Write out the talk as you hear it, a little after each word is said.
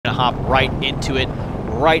to hop right into it,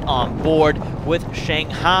 right on board with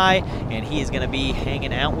Shanghai, and he is going to be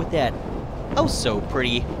hanging out with that oh so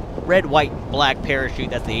pretty red, white, black parachute.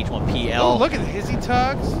 That's the H1PL. Oh, look at the hizzy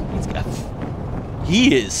tugs.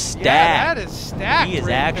 He is stacked. Yeah, that is stacked. He is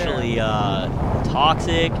right actually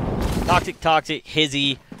toxic,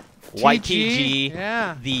 hizzy, white TG,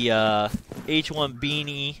 yeah. the H1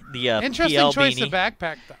 beanie, the Interesting PL choice beanie. of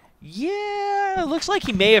backpack though. Yeah, it looks like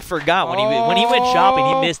he may have forgot when he went shopping.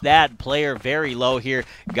 He missed that player very low here.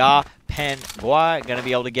 Ga Pen Gua gonna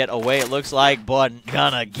be able to get away. It looks like, but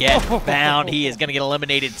gonna get found. He is gonna get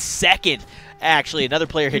eliminated second. Actually, another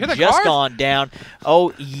player had just gone down.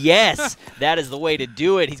 Oh, yes. That is the way to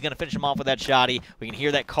do it. He's going to finish him off with that shotty. We can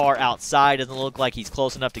hear that car outside. Doesn't look like he's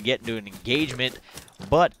close enough to get into an engagement.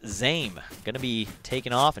 But Zame going to be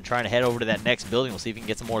taking off and trying to head over to that next building. We'll see if he can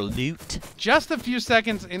get some more loot. Just a few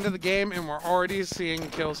seconds into the game, and we're already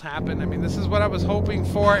seeing kills happen. I mean, this is what I was hoping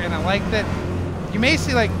for, and I like that. You may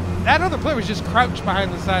see, like, that other player was just crouched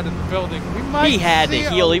behind the side of the building. He had to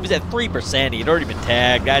heal. He was at 3%. He had already been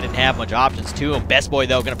tagged. Guy didn't have much options to him. Best boy,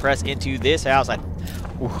 though, going to press into this house.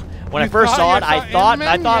 When I first saw it, I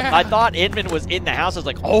thought Inman was in the house. I was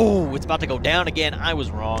like, oh, it's about to go down again. I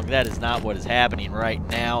was wrong. That is not what is happening right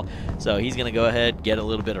now. So he's going to go ahead, get a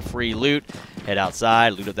little bit of free loot, head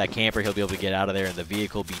outside, loot up that camper. He'll be able to get out of there, and the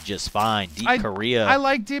vehicle be just fine. Deep Korea. I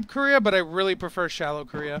like Deep Korea, but I really prefer Shallow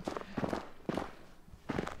Korea.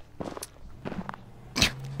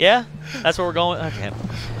 Yeah, that's where we're going. Okay.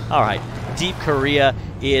 All right. Deep Korea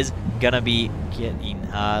is going to be getting,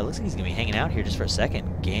 looks like he's going to be hanging out here just for a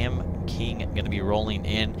second. Gam King going to be rolling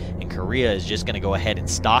in, and Korea is just going to go ahead and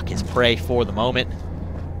stalk his prey for the moment.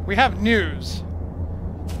 We have news.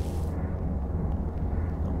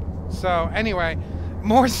 So, anyway,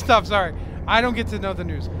 more stuff. Sorry. I don't get to know the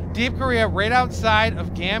news. Deep Korea right outside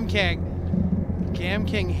of Gam King. Gam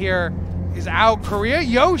King here is out. Korea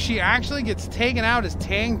Yoshi actually gets taken out as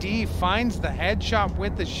Tang D finds the headshot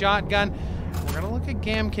with the shotgun. We're going to look at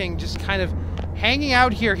Gam King just kind of hanging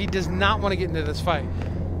out here. He does not want to get into this fight.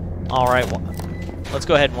 All right, well, let's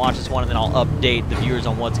go ahead and watch this one, and then I'll update the viewers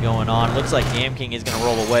on what's going on. Looks like Gam King is going to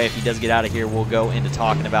roll away. If he does get out of here, we'll go into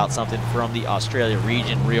talking about something from the Australia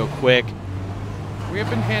region real quick. We have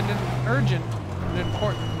been handed urgent and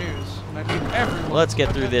important news. Let's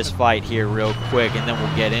get through this fight here real quick, and then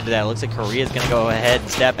we'll get into that. It looks like Korea's going to go ahead and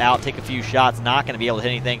step out, take a few shots, not going to be able to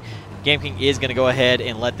hit anything. Gam King is going to go ahead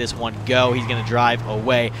and let this one go. He's going to drive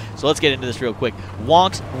away. So let's get into this real quick.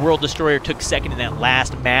 Wonk's World Destroyer took second in that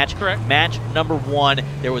last match. Correct. Match number 1,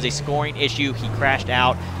 there was a scoring issue. He crashed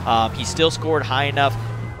out. He still scored high enough.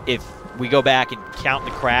 If we go back and count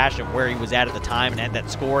the crash and where he was at the time and add that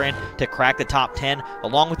score in to crack the top 10,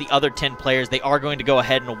 along with the other 10 players, they are going to go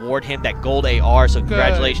ahead and award him that gold AR. So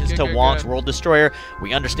congratulations to Wonk's World Destroyer.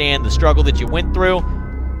 We understand the struggle that you went through.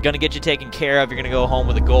 Going to get you taken care of. You're going to go home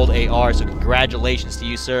with a gold AR, so congratulations to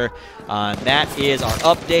you, sir. That is our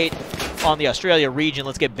update on the Australia region.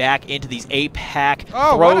 Let's get back into these APAC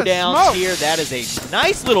throwdowns here. That is a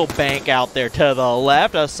nice little bank out there to the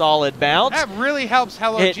left, a solid bounce. That really helps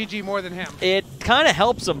Hello GG more than him. It kind of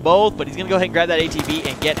helps them both, but he's going to go ahead and grab that ATV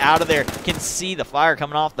and get out of there. Can see the fire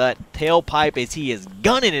coming off that tailpipe as he is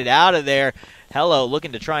gunning it out of there. Hello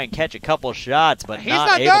looking to try and catch a couple shots, but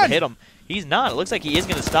not able to hit him. He's not. It looks like he is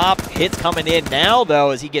going to stop. Hits coming in now,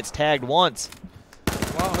 though, as he gets tagged once.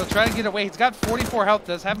 Well, he'll try to get away. He's got 44 health.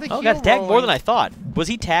 Does have the heal got tagged rolling. more than I thought. Was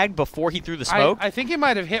he tagged before he threw the smoke? I think he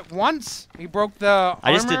might have hit once. He broke the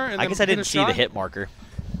armor. I guess I didn't see the hit marker.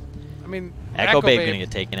 I mean, Echo Babe going to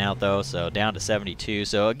get taken out, though, so down to 72.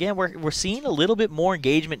 So, again, we're seeing a little bit more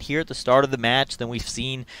engagement here at the start of the match than we've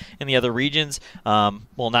seen in the other regions.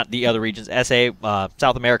 Well, not the other regions. SA,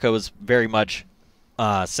 South America was very much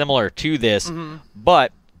similar to this,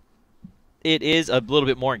 but it is a little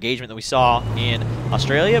bit more engagement than we saw in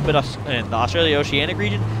Australia, but in the Australia-Oceanic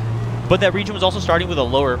region. But that region was also starting with a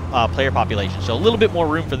lower player population, so a little bit more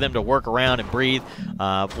room for them to work around and breathe.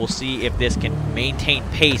 We'll see if this can maintain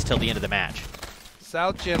pace till the end of the match.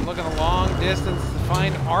 South Jin looking a long distance to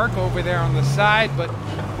find Arc over there on the side, but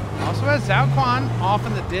also has Zhao Quan off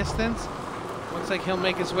in the distance. Looks like he'll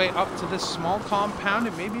make his way up to this small compound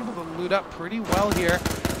and may be able to loot up pretty well here.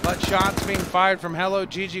 But shots being fired from Hello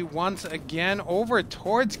GG once again over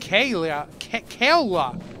towards Kalia.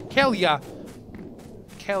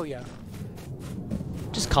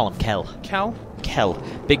 Just call him Kel. Kel?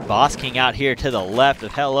 Big Boss King out here to the left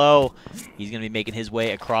of Hello. He's going to be making his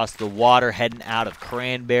way across the water, heading out of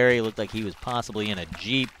Cranberry. Looked like he was possibly in a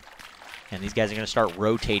Jeep. And these guys are going to start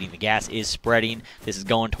rotating. The gas is spreading. This is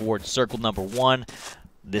going towards circle number 1.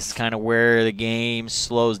 This is kind of where the game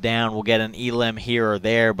slows down. We'll get an elim here or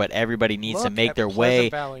there, but everybody needs to make their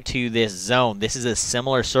way to this zone. This is a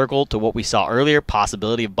similar circle to what we saw earlier.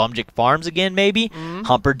 Possibility of Bumjic Farms again, maybe.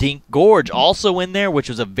 Humperdinck Gorge also in there, which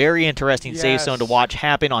was a very interesting safe zone to watch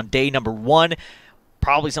happen on day number 1.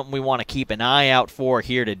 Probably something we want to keep an eye out for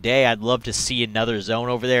here today. I'd love to see another zone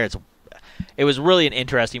over there. It was really an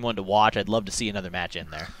interesting one to watch. I'd love to see another match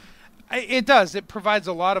in there. It does. It provides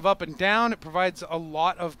a lot of up and down. It provides a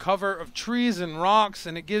lot of cover of trees and rocks,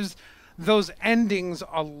 and it gives those endings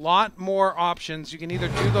a lot more options. You can either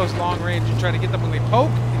do those long range and try to get them when they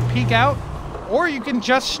poke and peek out, or you can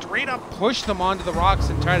just straight up push them onto the rocks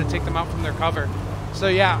and try to take them out from their cover. So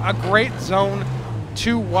yeah, a great zone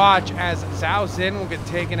to watch as Zhao Xin will get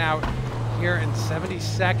taken out here in 70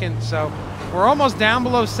 seconds. So we're almost down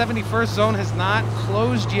below 71st. Zone has not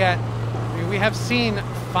closed yet. I mean, we have seen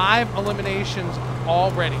 5 eliminations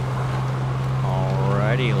already.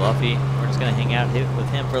 Alrighty, Luffy. We're just going to hang out with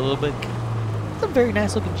him for a little bit. It's a very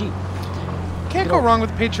nice looking Jeep. Can't go wrong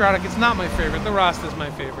with Patriotic. It's not my favorite. The Rasta's my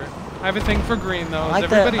favorite. I have a thing for green, though. I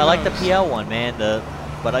like the PL one, man.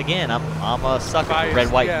 But again, I'm a sucker for red,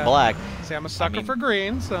 white, and black. See, I'm a sucker for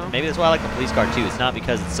green, so. Maybe that's why I like the police car, too. It's not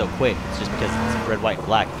because it's so quick. It's just because it's red, white, and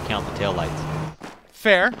black. You count the taillights.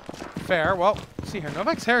 Fair. Fair. Well, let's see here.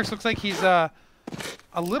 Novak Harris looks like he's a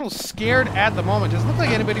little scared at the moment. Doesn't look like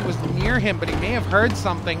anybody was near him, but he may have heard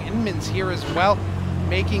something. Inman's here as well,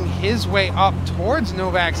 making his way up towards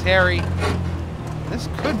Novak's Harry. This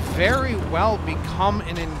could very well become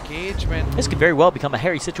an engagement. This could very well become a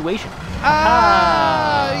hairy situation.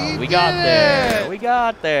 We got there. We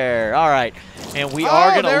got there. All right. And we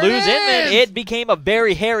are going to lose Inman. It became a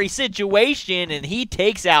very hairy situation, and he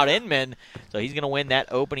takes out Inman. So he's going to win that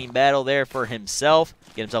opening battle there for himself,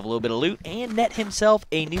 get himself a little bit of loot, and net himself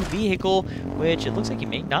a new vehicle, which it looks like he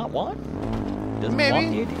may not want. Doesn't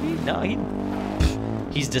want the ATV? No,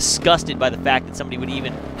 he's disgusted by the fact that somebody would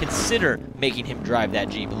even consider making him drive that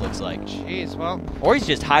Jeep, it looks like. Jeez, well. Or he's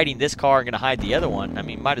just hiding this car and going to hide the other one. I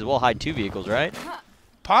mean, might as well hide 2 vehicles, right?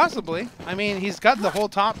 Possibly. I mean, he's got the whole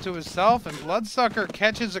top to himself, and Bloodsucker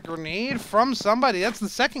catches a grenade from somebody. That's the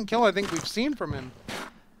 2nd kill I think we've seen from him.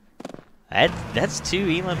 That's 2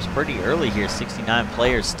 elims pretty early here. 69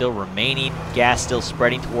 players still remaining. Gas still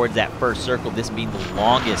spreading towards that first circle, this being the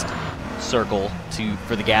longest circle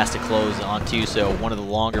for the gas to close onto, so one of the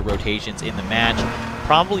longer rotations in the match.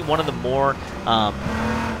 Probably one of the more, I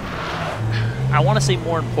want to say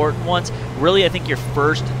more important ones. Really, I think your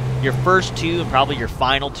first 2 and probably your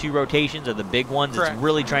final 2 rotations are the big ones. Correct. It's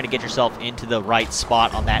really trying to get yourself into the right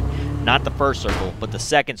spot on that, not the first circle, but the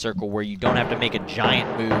 2nd circle where you don't have to make a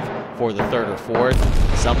giant move for the 3rd or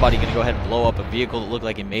 4th. Somebody going to go ahead and blow up a vehicle that looked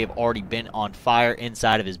like it may have already been on fire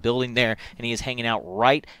inside of his building there, and he is hanging out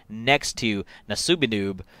right next to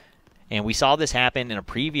Nasubinoob. And we saw this happen in a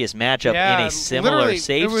previous matchup in a similar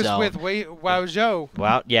safe zone. It was with Wozhou.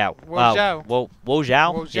 Wow, yeah. Wozhou.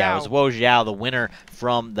 Wozhou? Yeah, it was Wozhou, the winner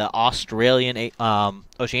from the Australian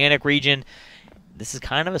Oceanic region. This is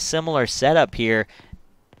kind of a similar setup here.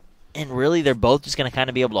 And really, they're both just going to kind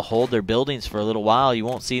of be able to hold their buildings for a little while. You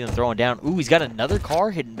won't see them throwing down. Ooh, he's got another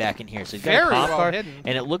car hidden back in here. So he's got a cop car, hidden.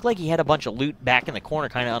 And it looked like he had a bunch of loot back in the corner,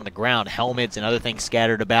 kind of on the ground, helmets and other things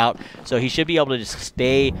scattered about. So he should be able to just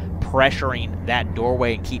stay pressuring that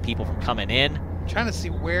doorway and keep people from coming in. I'm trying to see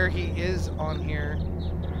where he is on here.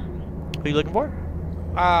 Who are you looking for?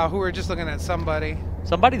 Who are just looking at somebody.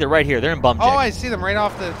 Somebody? They're right here. They're in Bumjic. Oh, I see them right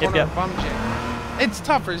off the corner of Bumjic. It's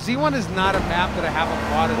tougher. Z1 is not a map that I have a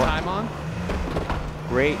lot of time on.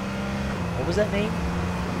 Great. What was that name?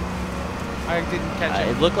 I didn't catch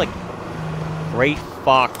it. It looked like Great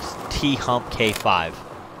Fox T-Hump K5.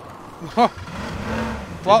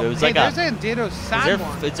 Well, it was hey, there's a Ditto sad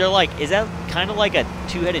one. Is that kind of like a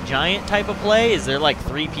 2-headed giant type of play? Is there like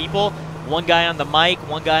 3 people? One guy on the mic,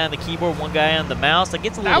 one guy on the keyboard, one guy on the mouse. Like,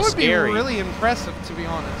 it's a little scary. That would be really impressive, to be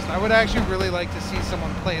honest. I would actually really like to see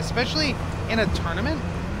someone play, especially in a tournament.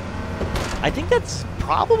 I think that's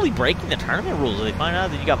probably breaking the tournament rules. They find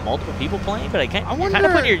out that you got multiple people playing, but you're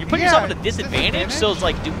putting yourself at a disadvantage. So it's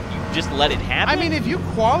like, do you just let it happen? I mean, if you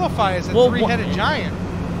qualify as a 3-headed giant,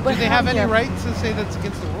 do they have any right to say that's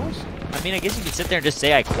against the rules? I mean, I guess you could sit there and just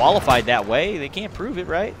say I qualified that way. They can't prove it,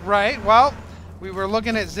 right? Right. Well, we were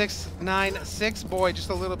looking at 696 boy just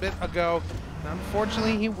a little bit ago. And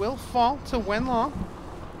unfortunately, he will fall to Wenlong.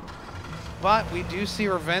 But we do see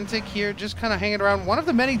Reventic here just kind of hanging around. One of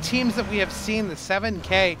the many teams that we have seen, the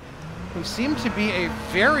 7K, who seem to be a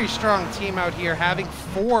very strong team out here, having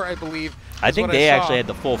 4, I believe. I think they actually had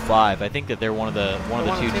the full 5. I think that they're one of the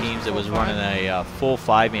 2 teams that was running a full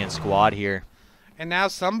 5-man squad here. And now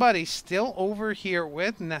somebody still over here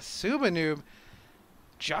with Nasubanoob,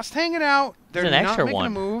 just hanging out. They're not making a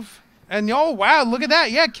move. And oh wow, look at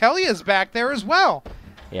that! Yeah, Kelly is back there as well.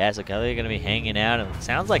 Yeah, so Kelly are going to be hanging out, and it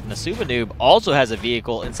sounds like Nasubanoob also has a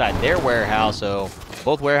vehicle inside their warehouse, so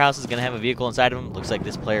both warehouses are going to have a vehicle inside of them. Looks like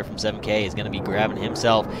this player from 7K is going to be grabbing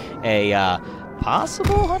himself a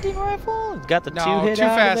possible hunting rifle. He's got the two-hit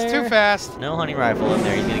out of there. Too fast. No hunting rifle in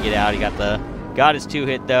there. He's going to get out. He got his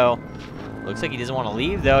two-hit, though. Looks like he doesn't want to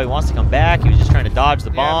leave, though. He wants to come back. He was just trying to dodge the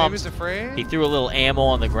bombs. Maybe he's afraid. He threw a little ammo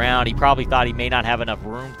on the ground. He probably thought he may not have enough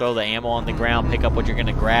room. Throw the ammo on the ground, pick up what you're going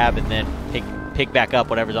to grab, and then pick back up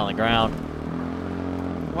whatever's on the ground.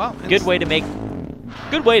 Well,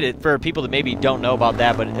 good way for people that maybe don't know about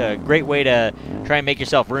that, but a great way to try and make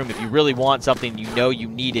yourself room if you really want something, you know you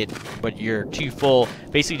need it, but you're too full.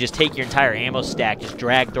 Basically, just take your entire ammo stack, just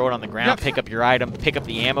throw it on the ground, pick up your item, pick up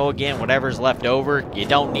the ammo again, whatever's left over. You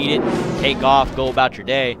don't need it. Take off, go about your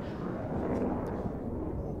day.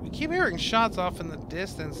 We keep hearing shots off in the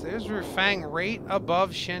distance. There's Rufang right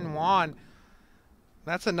above Shenwan.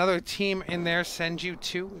 That's another team in there, Senju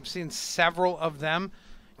 2. We've seen several of them.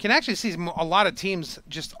 Can actually see a lot of teams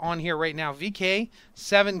just on here right now. VK,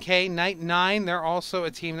 7K, Night 9, they're also a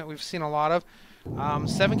team that we've seen a lot of.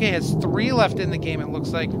 7K has 3 left in the game, it looks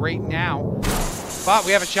like, right now. But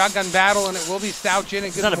we have a shotgun battle, and it will be Stouchin. And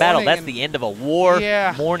it's not a battle, that's the end of a war.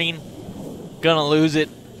 Yeah. Morning, gonna lose it.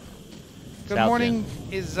 Good morning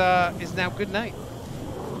is now good night.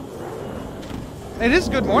 It is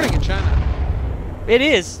good morning in China. It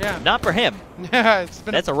is. Yeah. Not for him. Yeah, it's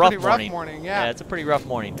been a rough morning. Yeah, it's a pretty rough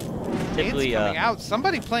morning. Typically, coming out.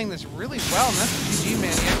 Somebody playing this really well, and that's GG,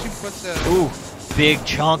 man. He actually puts a... Ooh, big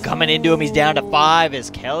chunk coming into him. He's down to 5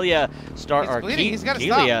 as Kelia He's bleeding. He's got to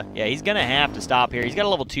stop. Yeah, he's going to have to stop here. He's got a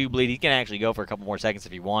level 2 bleed. He's going to actually go for a couple more seconds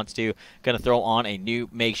if he wants to. Going to throw on a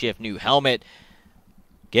makeshift new helmet.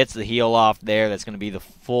 Gets the heal off there. That's going to be the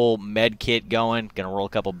full med kit going. Going to roll a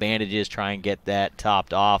couple bandages, try and get that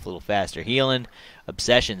topped off. A little faster healing.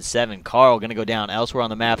 Obsession 7 Carl going to go down elsewhere on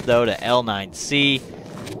the map, though, to L9C.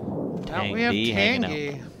 Now we have B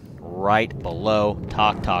hanging out right below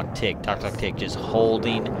Tok Tok Tick. Tok Tok Tick just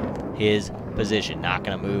holding his position. Not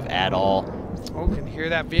going to move at all. Oh, can hear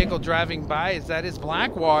that vehicle driving by. That is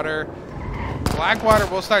Blackwater. Blackwater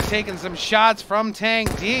will start taking some shots from Tang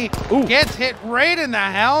D. Ooh. Gets hit right in the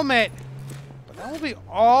helmet. But that will be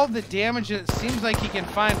all the damage that it seems like he can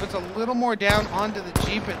find. Puts a little more down onto the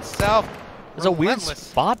Jeep itself. It's a weird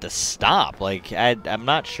spot to stop. Like, I'm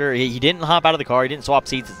not sure. He didn't hop out of the car. He didn't swap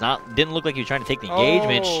seats. Didn't look like he was trying to take the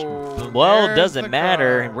engagement. Well, it doesn't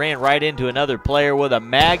matter. He ran right into another player with a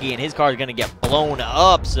Maggie, and his car is going to get blown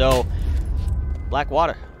up. So,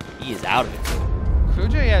 Blackwater, he is out of it.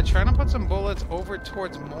 Kuja, yeah, trying to put some bullets over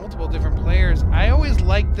towards multiple different players. I always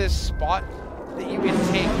like this spot that you can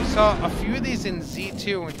take. We saw a few of these in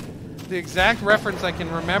Z2, and the exact reference I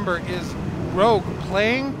can remember is Rogue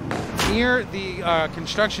playing near the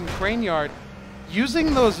construction crane yard,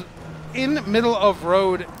 using those in middle of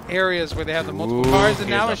road areas where they have the multiple cars, and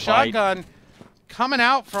now a shotgun coming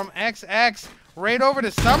out from XX right over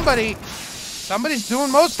to somebody. Somebody's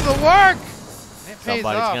doing most of the work.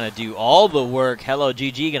 Somebody's going to do all the work. Hello,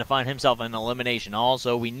 GG going to find himself an elimination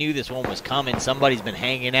also. We knew this one was coming. Somebody's been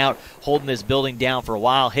hanging out, holding this building down for a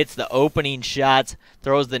while. Hits the opening shots,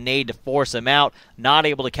 throws the nade to force him out. Not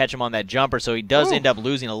able to catch him on that jumper, so he does end up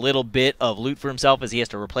losing a little bit of loot for himself as he has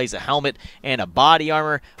to replace a helmet and a body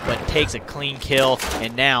armor, but takes a clean kill.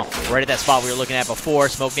 And now, right at that spot we were looking at before,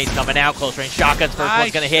 smoke nade's coming out. Close range shotguns. First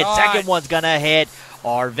one's going to hit. Second one's going to hit.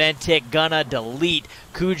 Our Ventic gonna delete.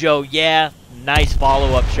 Cujo, yeah, nice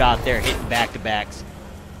follow-up shot there, hitting back-to-backs.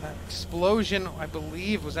 That explosion, I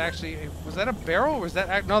believe, was actually, was that a barrel? Or was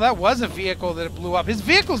that, no, that was a vehicle that it blew up. His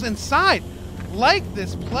vehicle's inside. Like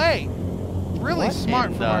this play. Really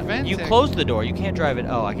smart from our Ventic. You closed the door. You can't drive it.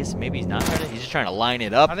 Oh, I guess maybe he's not trying to. He's just trying to line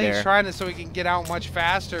it up there. I think he's trying to so he can get out much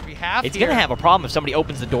faster if he has to. It's going to have a problem if somebody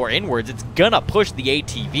opens the door inwards. It's going to push the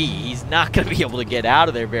ATV. He's not going to be able to get out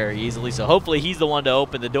of there very easily. So hopefully he's the one to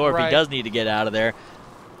open the door if he does need to get out of there.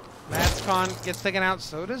 Matscon gets taken out.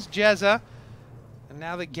 So does Jezza. And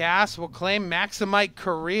now the gas will claim Maximite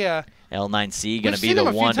Korea. L9C going to be the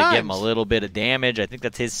one to give him a little bit of damage. I think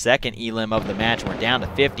that's his second elim of the match. We're down to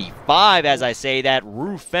 55 as I say that.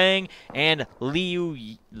 Rufang and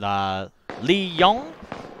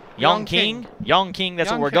Yong King,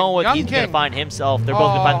 that's what we're going with. He's going to find himself. They're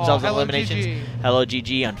both going to find themselves in eliminations. Hello,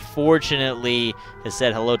 GG. Unfortunately, has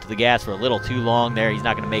said hello to the gas for a little too long there. He's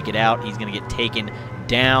not going to make it out. He's going to get taken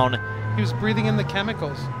down. He was breathing in the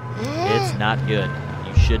chemicals. It's not good.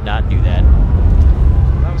 You should not do that.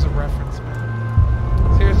 That was a reference,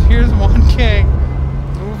 man. Here's One King.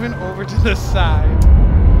 moving over to the side.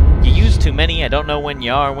 You use too many. I don't know when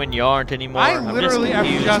you are, when you aren't anymore. I literally am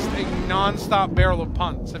confused. just a non-stop barrel of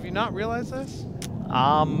punts. Have you not realized this?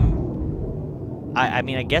 I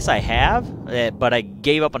mean, I guess I have, but I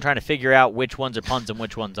gave up on trying to figure out which ones are puns and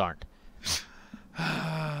which ones aren't.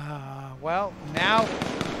 Well, now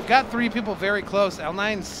we've got 3 people very close.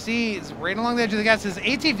 L9C is right along the edge of the gas. His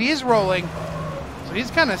ATV is rolling, so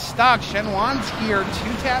he's kind of stuck. Shenwan's here,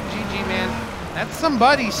 2-tap GG, man. That's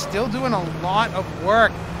somebody still doing a lot of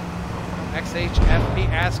work.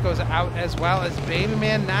 XHFPS goes out as well as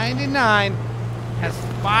Babyman99 has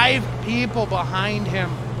 5 people behind him.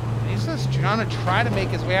 He's just trying to make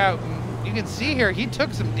his way out. And you can see here, he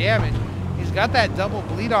took some damage. He's got that double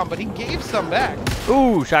bleed on, but he gave some back.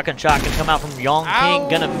 Ooh, shotgun shot can come out from Yong King.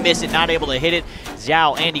 Gonna miss it, not able to hit it.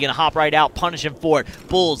 Zhao Andy gonna hop right out, punish him for it.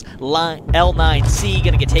 Bulls L9C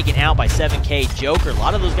gonna get taken out by 7K Joker. A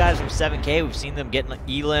lot of those guys from 7K, we've seen them getting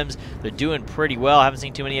elims. They're doing pretty well. I haven't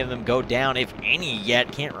seen too many of them go down, if any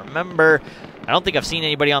yet. Can't remember. I don't think I've seen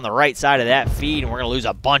anybody on the right side of that feed, and we're going to lose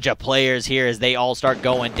a bunch of players here as they all start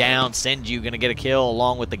going down. Senju going to get a kill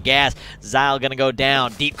along with the gas. Zyle going to go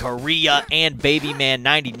down. Deep Korea and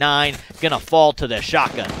Babyman99 going to fall to the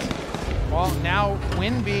shotguns. Well, now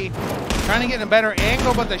Winby trying to get in a better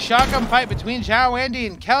angle, but the shotgun fight between Zhao Andy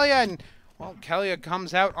and Kelia, and, well, Kelia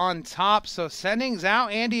comes out on top, so sending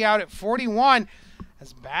Zhao Andy out at 41,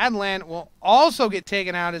 as Badland will also get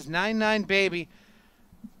taken out as 99 Baby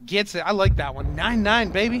gets it. I like that one.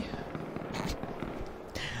 9-9, baby.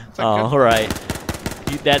 All right.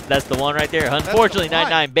 That's the one right there. Unfortunately,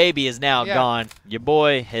 9-9 Baby is now gone. Your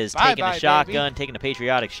boy has taken a shotgun, taken a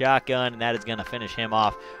patriotic shotgun, and that is going to finish him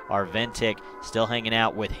off. Our Ventic still hanging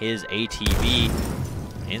out with his ATV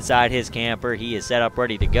inside his camper. He is set up,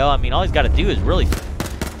 ready to go. I mean, all he's got to do is really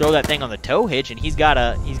throw that thing on the tow hitch, and he's got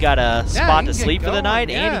a spot to sleep for the night,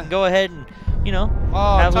 and he can go ahead and, you know,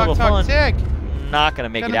 have a little fun. Tick. Not going to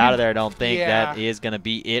make it out of there, I don't think. That is going to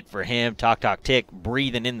be it for him. Talk Tick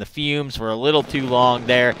breathing in the fumes for a little too long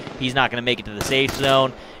there. He's not going to make it to the safe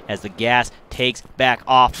zone as the gas takes back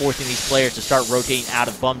off, forcing these players to start rotating out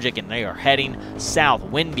of Bumjik, and they are heading south.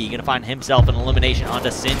 Winby going to find himself an elimination onto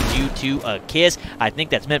Senju to a kiss. I think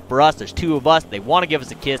that's meant for us. There's 2 of us. They want to give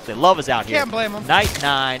us a kiss. They love us out here. Can't blame them. Night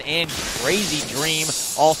 9 and Crazy Dream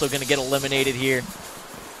also going to get eliminated here.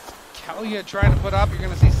 Kelia trying to put up. You're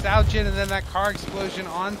going to see Southjin and then that car explosion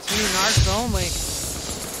onto Narcs only.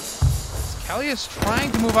 Kelia's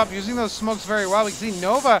trying to move up using those smokes very well. We can see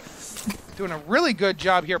Nova doing a really good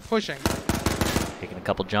job here pushing. Taking a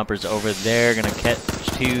couple jumpers over there. Going to catch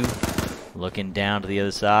 2. Looking down to the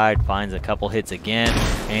other side. Finds a couple hits again.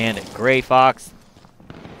 And Gray Fox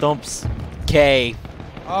thumps K.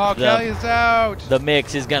 Oh, Kelia's out. The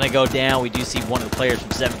mix is going to go down. We do see one of the players from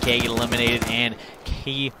 7K get eliminated, and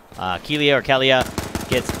Kelia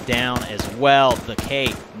gets down as well. The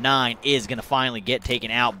K9 is going to finally get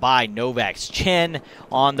taken out by Novak's Chen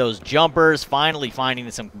on those jumpers, finally finding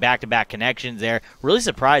some back-to-back connections there. Really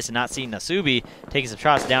surprised to not see Nasubi taking some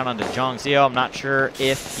shots down onto Jong Seo. I'm not sure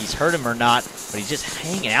if he's hurt him or not, but he's just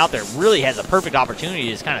hanging out there. Really has a perfect opportunity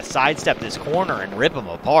to just kind of sidestep this corner and rip him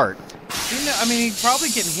apart. I mean, he probably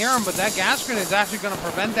can hear him, but that gas grenade is actually going to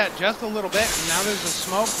prevent that just a little bit. And now there's a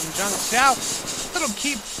smoke from Jung Xiao that'll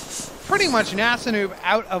keep pretty much Nasanoob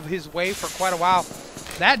out of his way for quite a while.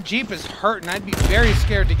 That Jeep is hurt, and I'd be very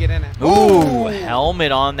scared to get in it. Ooh,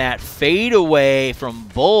 helmet on that fadeaway from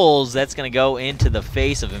Bulls. That's going to go into the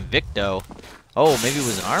face of Invicto. Oh, maybe it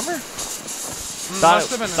was an armor?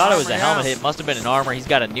 Thought it was a helmet hit. Must have been an armor. He's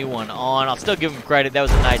got a new one on. I'll still give him credit. That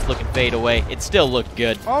was a nice looking fadeaway. It still looked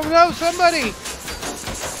good. Oh no, somebody!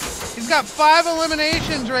 He's got 5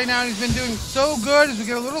 eliminations right now, and he's been doing so good as we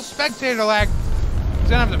get a little spectator lag. He's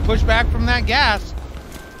gonna have to push back from that gas.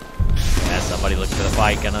 Yeah, somebody looking for the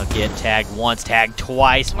fight. Gonna get tagged once, tagged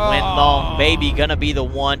twice. Wenlong Baby gonna be the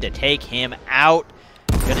one to take him out.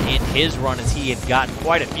 Gonna end his run as he had gotten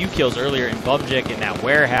quite a few kills earlier in Bumjik in that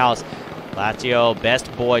warehouse. Lazio, best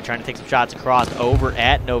boy, trying to take some shots across over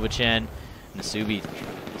at Novachen. Nasubi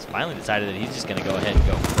has finally decided that he's just going to go ahead and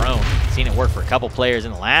go prone. Seen it work for a couple players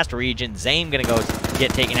in the last region. Zane going to go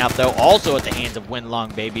get taken out, though, also at the hands of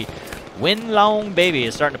Winlong Baby. Winlong Baby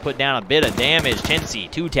is starting to put down a bit of damage. Tensi,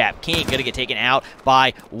 2-tap, King going to get taken out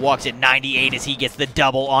by Wux at 98 as he gets the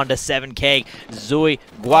double onto 7K. Zui,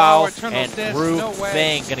 Guao, and Ru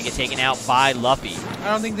Feng going to get taken out by Luffy.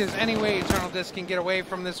 I don't think there's any way Eternal Disc can get away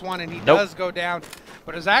from this one, and he does go down.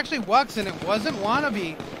 But it was actually Wux, and it wasn't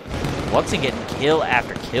Wannabe. Wuxen getting kill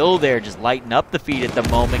after kill there, just lighting up the feed at the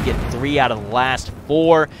moment, getting 3 out of the last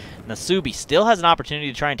 4. Nasubi still has an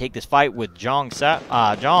opportunity to try and take this fight with Jong.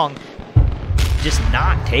 just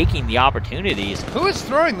not taking the opportunities. Who is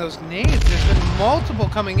throwing those nades? There's been multiple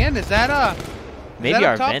coming in. Is that maybe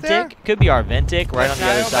our Ventic? Could be our Ventic right on the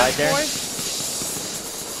other side there.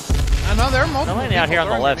 I know there are multiple. Somebody out here on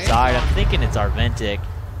the left side. I'm thinking it's our Ventic.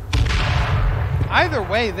 Either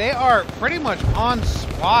way, they are pretty much on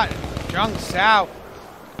spot. Jung Sao.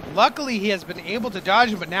 Luckily, he has been able to dodge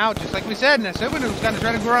him, but now, just like we said, Nasubanu's going to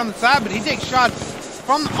try to go around the side, but he takes shots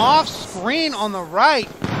from off screen on the right.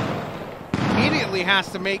 Immediately has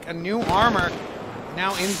to make a new armor.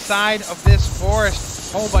 Now inside of this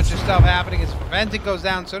forest, whole bunch of stuff happening as Ventic goes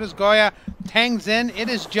down, so does Goya. Tang's in. It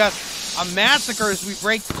is just a massacre as we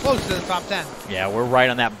break close to the top 10. Yeah, we're right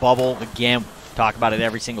on that bubble. Again, talk about it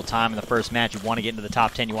every single time in the first match. You want to get into the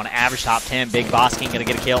top 10. You want to average top 10. Big Boss King going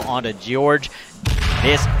to get a kill onto George.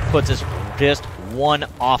 This puts us just one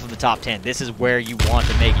off of the top 10. This is where you want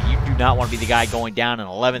to make it. You do not want to be the guy going down in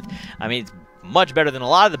 11th. I mean, it's much better than a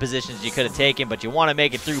lot of the positions you could have taken, but you want to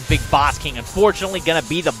make it through. Big Boss King, unfortunately, going to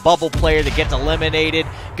be the bubble player that gets eliminated.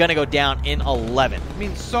 Going to go down in 11th. It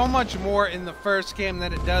means so much more in the first game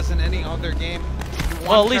than it does in any other game.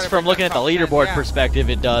 Well, at least from looking at the leaderboard perspective,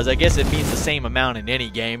 it does. I guess it means the same amount in any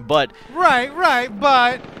game, but... Right,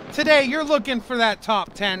 but today you're looking for that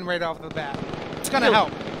top 10 right off the bat. It's going to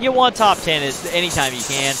help. You want top 10 anytime you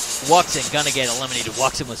can. Wuxin going to get eliminated.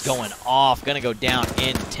 Wuxin was going off, going to go down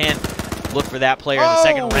in 10th. Look for that player in the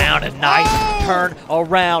second round. A nice turn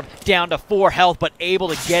around, down to 4 health, but able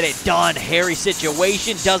to get it done. Hairy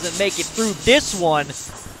situation, doesn't make it through this one.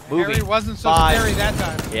 Harry wasn't so scary that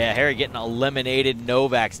time. Yeah, Harry getting eliminated.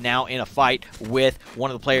 Novak's now in a fight with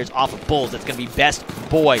one of the players off of Bulls. That's going to be Best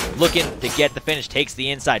Boy looking to get the finish. Takes the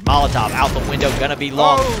inside. Molotov out the window. Going to be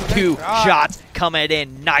long. 2 shots coming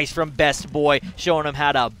in. Nice from Best Boy. Showing him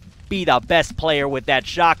how to be the best player with that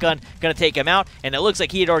shotgun. Going to take him out. And it looks like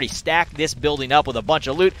he had already stacked this building up with a bunch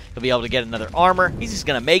of loot. He'll be able to get another armor. He's just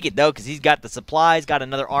going to make it, though, because he's got the supplies, got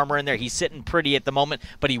another armor in there. He's sitting pretty at the moment,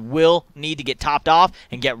 but he will need to get topped off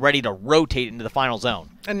and get ready to rotate into the final zone.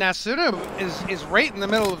 And Nasuna is right in the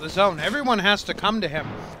middle of the zone. Everyone has to come to him.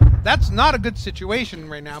 That's not a good situation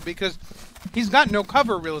right now because he's got no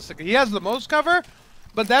cover, realistically. He has the most cover,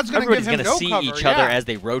 but that's going to give him no cover. Everybody's going to see each other as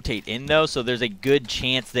they rotate in, though, so there's a good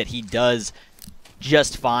chance that he does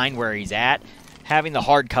just fine where he's at. Having the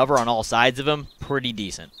hard cover on all sides of him, pretty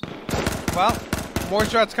decent. Well, more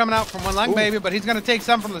shots coming out from One Lung Baby, but he's going to take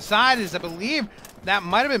some from the side, as I believe that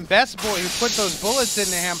might have been Best Boy who put those bullets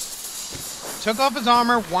into him. Took off his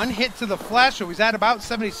armor, 1 hit to the flesh, so he's at about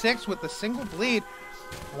 76 with a single bleed.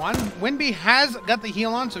 Winby has got the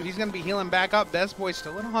heal on, so he's going to be healing back up. Best Boy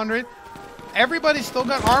still at 100. Everybody's still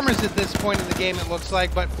got armors at this point in the game, it looks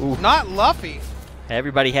like, but not Luffy.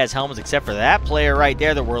 Everybody has helmets except for that player right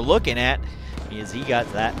there that we're looking at. Has he got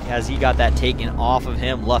that taken off of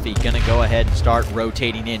him? Luffy gonna go ahead and start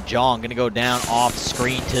rotating in. Jong gonna go down off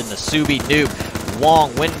screen to Nasubi. Noob.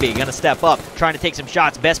 Wong Winby gonna step up, trying to take some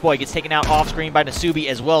shots. Best Boy gets taken out off screen by Nasubi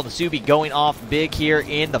as well. Nasubi going off big here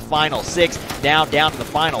in the final 6. Down to the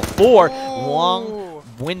final 4. Wong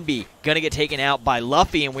Winby gonna get taken out by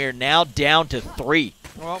Luffy, and we're now down to 3.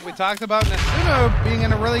 Well, we talked about Nasuno being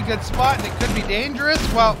in a really good spot, and it could be dangerous.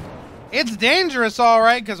 Well, it's dangerous, all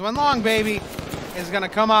right, because One Lung Baby is going to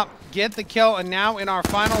come up, get the kill, and now in our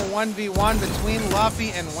final 1v1 between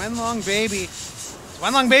Luffy and One Lung Baby.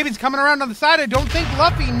 One Lung Baby's coming around on the side. I don't think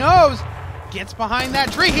Luffy knows. Gets behind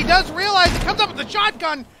that tree. He does realize it, comes up with the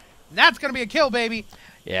shotgun. That's going to be a kill, baby.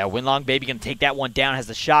 Yeah, Winlong Baby going to take that one down, has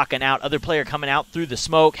the shotgun out. Other player coming out through the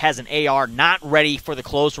smoke, has an AR, not ready for the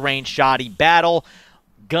close range shoddy battle.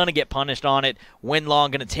 Gonna get punished on it.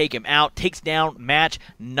 Winlong gonna take him out, takes down match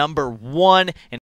number 1. And